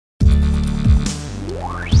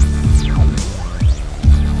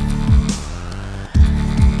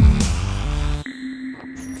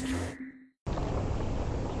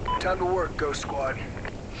Time to work, Ghost Squad.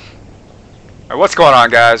 Alright, what's going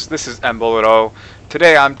on, guys? This is MBullet.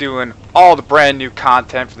 Today I'm doing all the brand new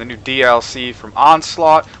content for the new DLC from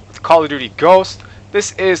Onslaught with Call of Duty Ghost.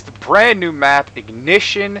 This is the brand new map,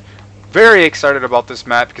 Ignition. Very excited about this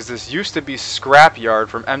map because this used to be Scrapyard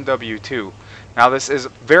from MW2. Now this is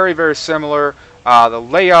very, very similar. The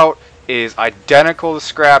layout is identical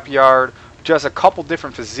to Scrapyard, just a couple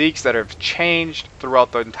different physiques that have changed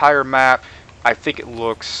throughout the entire map. I think it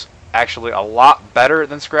looks actually a lot better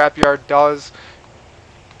than Scrapyard does.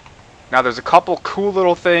 Now there's a couple cool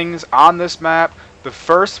little things on this map. The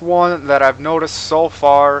first one that I've noticed so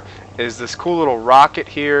far is this cool little rocket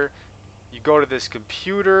here. You go to this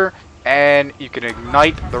computer and you can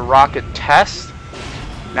ignite the rocket test.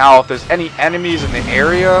 Now if there's any enemies in the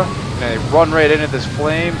area and they run right into this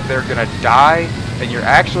flame, they're gonna die and you're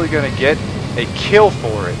actually gonna get a kill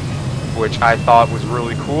for it, which I thought was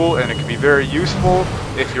really cool, and it can be very useful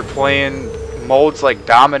if you're playing modes like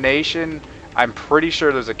Domination. I'm pretty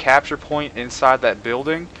sure there's a capture point inside that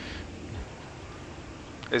building.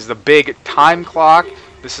 Is the big time clock.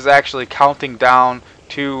 This is actually counting down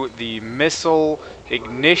to the missile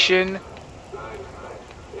ignition.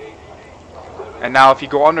 And now if you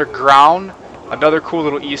go underground, another cool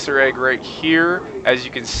little Easter egg right here. As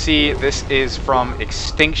you can see, this is from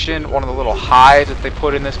Extinction, one of the little hides that they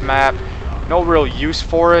put in this map. No real use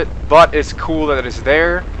for it, but it's cool that it's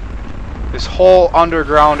there. This whole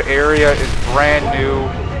underground area is brand new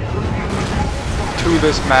to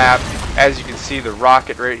this map. As you can see, the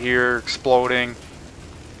rocket right here exploding.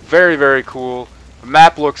 Very, very cool. The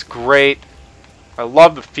map looks great. I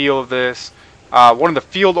love the feel of this. One of the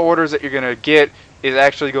field orders that you're going to get is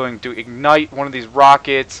actually going to ignite one of these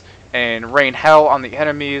rockets and rain hell on the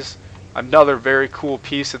enemies. Another very cool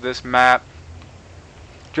piece of this map.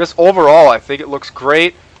 Just overall, I think it looks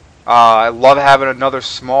great. I love having another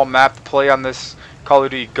small map to play on this Call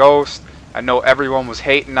of Duty Ghost. I know everyone was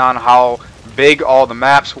hating on how big all the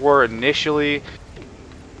maps were initially.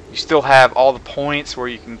 You still have all the points where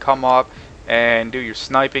you can come up and do your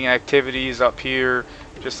sniping activities up here,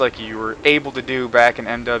 just like you were able to do back in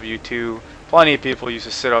MW2. Plenty of people used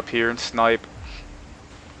to sit up here and snipe.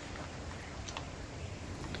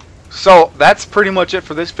 So that's pretty much it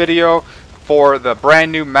for this video for the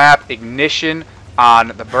brand new map Ignition on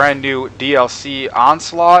the brand new DLC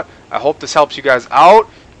Onslaught. I hope this helps you guys out.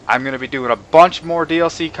 I'm going to be doing a bunch more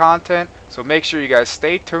DLC content, so make sure you guys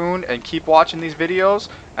stay tuned and keep watching these videos,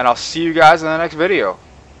 and I'll see you guys in the next video.